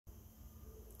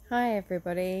Hi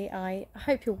everybody, I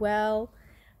hope you're well.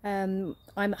 I'm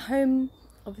at home,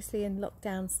 obviously in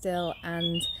lockdown still,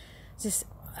 and just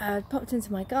popped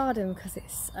into my garden because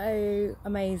it's so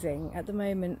amazing at the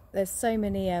moment. There's so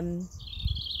many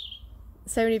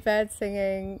birds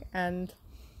singing, and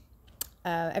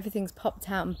everything's popped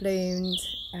out and bloomed,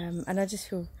 and I just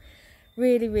feel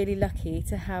really lucky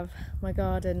to have my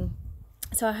garden.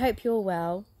 So I hope you're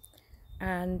well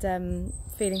and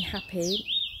feeling happy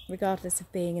regardless of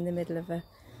being in the middle of a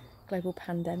global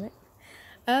pandemic.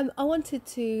 I wanted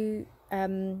to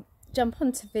jump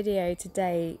onto video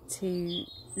today to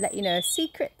let you know a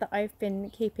secret that I've been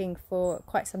keeping for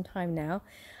quite some time now.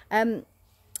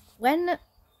 When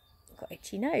I've got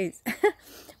itchy nose.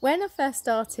 When I first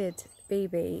started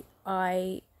BeeBee,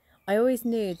 I always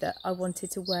knew that I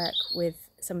wanted to work with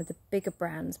some of the bigger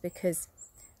brands, because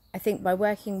I think by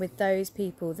working with those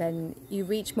people, then you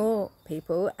reach more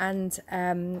people, and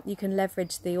you can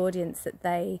leverage the audience that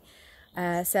they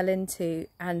sell into,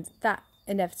 and that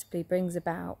inevitably brings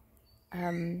about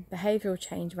behavioural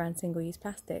change around single-use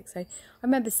plastic. So I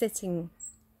remember sitting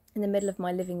in the middle of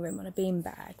my living room on a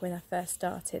beanbag when I first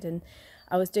started, and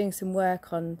I was doing some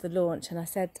work on the launch, and I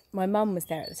said, my mum was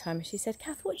there at the time, and she said,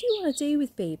 "Kath, what do you want to do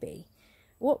with BeeBee?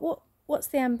 What's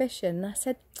the ambition?" And I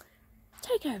said,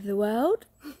 "Take over the world."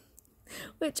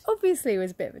 Which obviously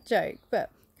was a bit of a joke,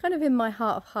 but kind of in my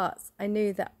heart of hearts, I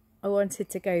knew that I wanted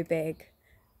to go big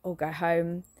or go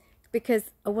home, because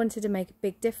I wanted to make a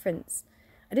big difference.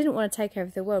 I didn't want to take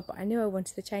over the world, but I knew I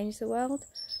wanted to change the world.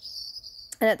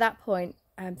 And at that point,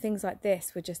 things like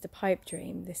this were just a pipe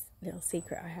dream, this little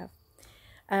secret I have.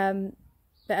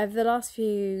 But over the last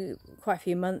quite a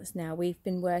few months now, we've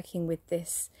been working with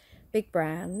this big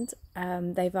brand.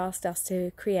 They've asked us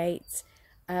to create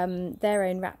their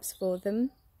own wraps for them,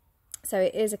 so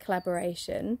it is a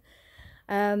collaboration,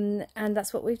 and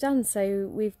that's what we've done. So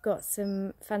we've got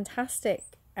some fantastic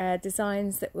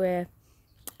designs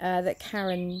that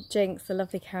Karen Jinks, the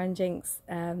lovely Karen Jinks,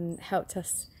 helped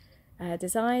us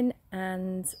design,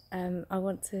 and I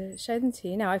want to show them to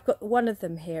you now. I've got one of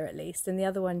them here at least, and the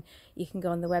other one you can go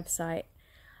on the website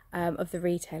of the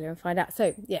retailer and find out.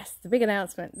 So yes, the big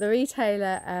announcement: the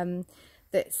retailer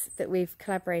that we've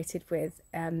collaborated with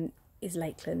is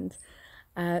Lakeland.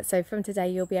 So from today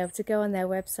you'll be able to go on their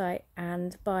website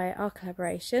and buy our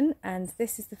collaboration, and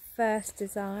this is the first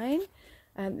design.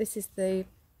 This is the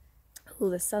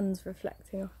sun's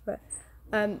reflecting off, but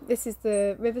this is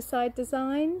the riverside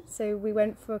design. So we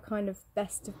went for a kind of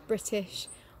best of British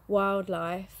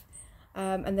wildlife,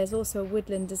 and there's also a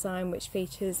woodland design which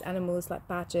features animals like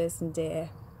badgers and deer.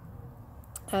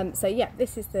 So yeah,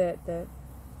 this is the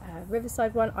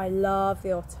riverside one. I love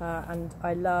the otter and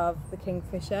I love the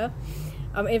kingfisher.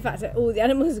 In fact, all the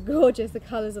animals are gorgeous. The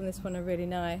colours on this one are really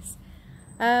nice.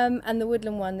 And the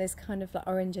woodland one is kind of like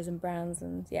oranges and browns,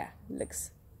 and yeah,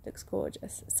 looks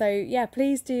gorgeous. So yeah,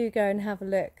 please do go and have a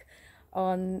look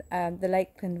on the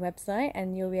Lakeland website,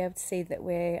 and you'll be able to see that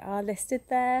we are listed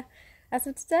there as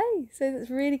of today. So that's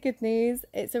really good news.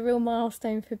 It's a real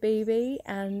milestone for BeeBee,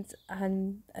 and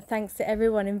thanks to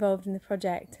everyone involved in the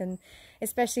project, and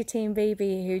especially Team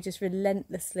BeeBee, who just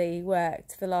relentlessly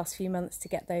worked the last few months to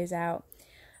get those out.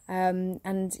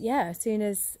 And yeah, as soon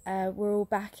as we're all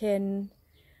back in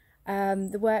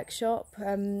the workshop,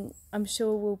 I'm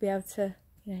sure we'll be able to,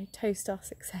 toast our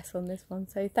success on this one.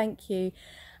 So thank you,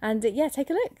 and yeah, take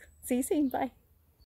a look. See you soon. Bye.